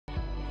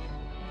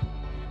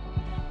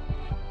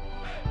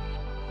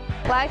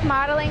Like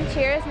modeling,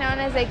 cheer is known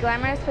as a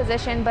glamorous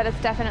position, but it's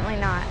definitely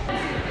not.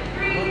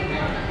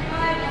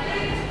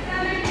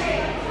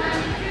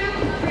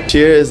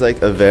 Cheer is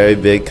like a very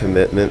big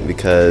commitment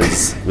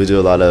because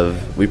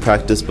we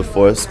practice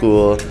before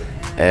school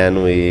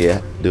and we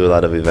do a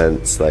lot of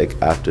events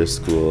like after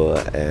school,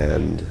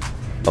 and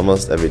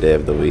almost every day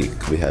of the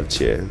week we have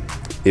cheer,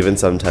 even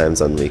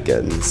sometimes on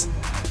weekends.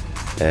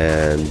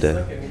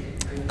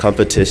 And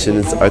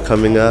competitions are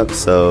coming up,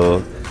 so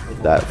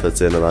that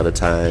puts in a lot of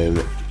time.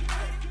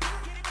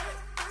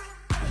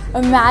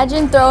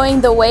 Imagine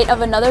throwing the weight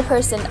of another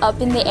person up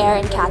in the air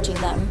and catching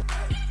them.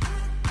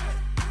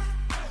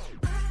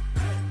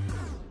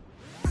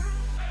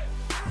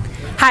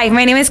 Hi,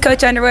 my name is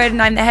Coach Underwood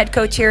and I'm the head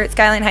coach here at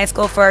Skyline High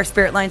School for our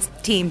Spirit Lines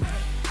team.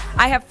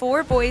 I have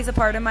 4 boys a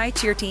part of my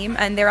cheer team,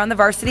 and they're on the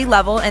varsity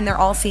level and they're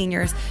all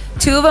seniors.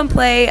 2 of them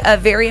play a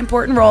very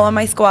important role on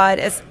my squad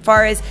as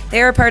far as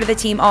they're a part of the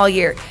team all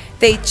year.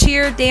 They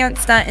cheer,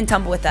 dance, stunt, and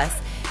tumble with us.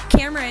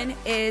 Cameron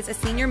is a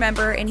senior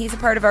member and he's a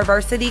part of our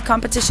varsity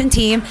competition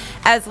team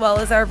as well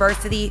as our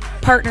varsity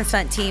partner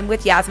stunt team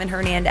with Yasmin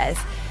Hernandez.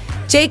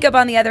 Jacob,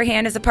 on the other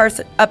hand, is a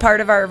part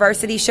of our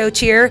varsity show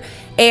cheer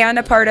and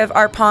a part of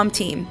our pom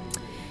team.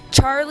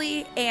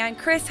 Charlie and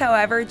Chris,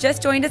 however,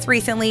 just joined us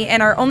recently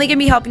and are only going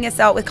to be helping us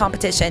out with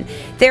competition.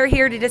 They're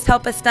here to just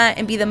help us stunt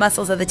and be the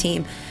muscles of the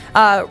team.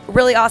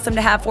 Really awesome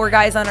to have 4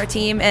 guys on our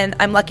team, and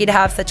I'm lucky to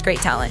have such great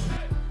talent.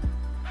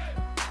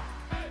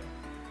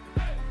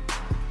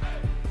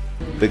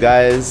 The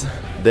guys,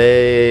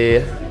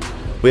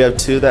 we have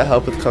 2 that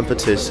help with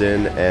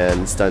competition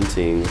and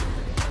stunting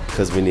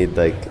because we need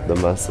like the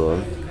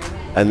muscle.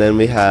 And then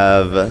we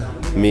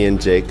have me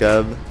and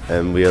Jacob,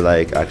 and we are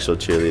like actual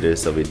cheerleaders,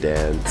 so we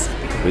dance,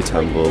 we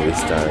tumble, we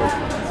stunt.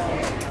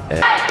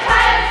 And